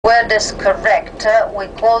word is correct. We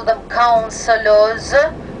call them councillors.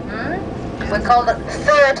 We call them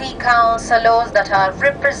 30 councillors that are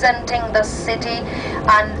representing the city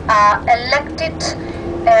and are elected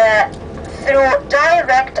through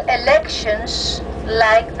direct elections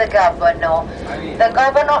like the governor. The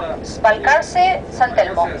governor, Spalcarse,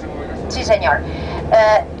 Santelmo. Sí, señor.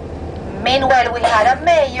 Meanwhile, we had a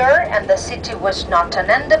mayor, and the city was not an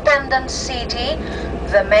independent city.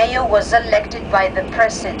 The mayor was elected by the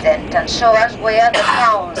president, and so as we are the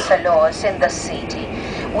councillors in the city.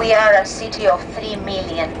 We are a city of 3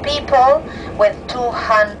 million people with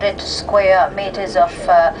 200 square meters of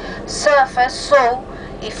surface. So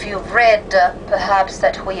if you've read perhaps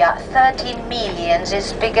that we are 13 million,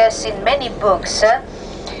 it's because in many books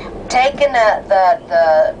taking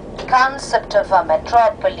the concept of a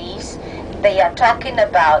metropolis, they are talking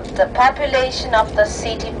about the population of the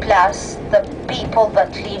city plus the people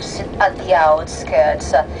that lives at the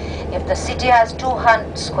outskirts. If the city has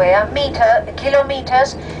 200 square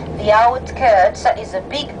kilometers, the outskirts is a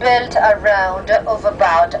big belt around of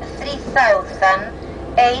about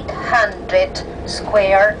 3,800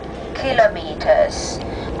 square kilometers.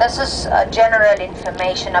 This is general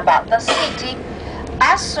information about the city.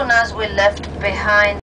 As soon as we left behind